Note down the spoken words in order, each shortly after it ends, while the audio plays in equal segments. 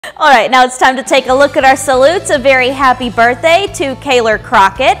All right, now it's time to take a look at our salutes. A very happy birthday to Kaylor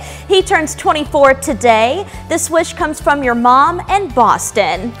Crockett. He turns 24 today. This wish comes from your mom and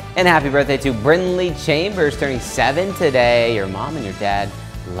Boston. And happy birthday to Brinley Chambers, turning 7 today. Your mom and your dad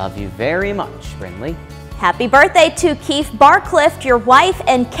love you very much, Brinley. Happy birthday to Keith Barclift. Your wife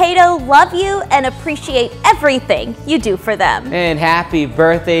and Cato love you and appreciate everything you do for them. And happy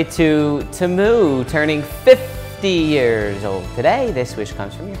birthday to Tamu, turning 50 years old today. This wish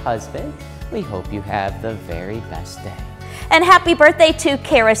comes from your husband. We hope you have the very best day. And happy birthday to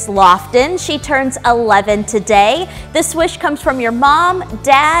Karis Lofton. She turns 11 today. This wish comes from your mom,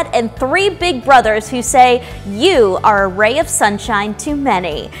 dad, and 3 big brothers who say you are a ray of sunshine to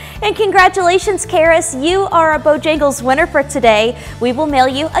many. And congratulations, Karis. You are a Bojangles winner for today. We will mail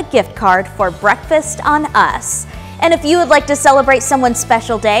you a gift card for Breakfast on Us. And if you would like to celebrate someone's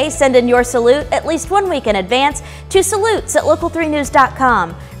special day, send in your salute at least 1 week in advance to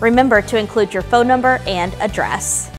salutes@local3news.com. Remember to include your phone number and address.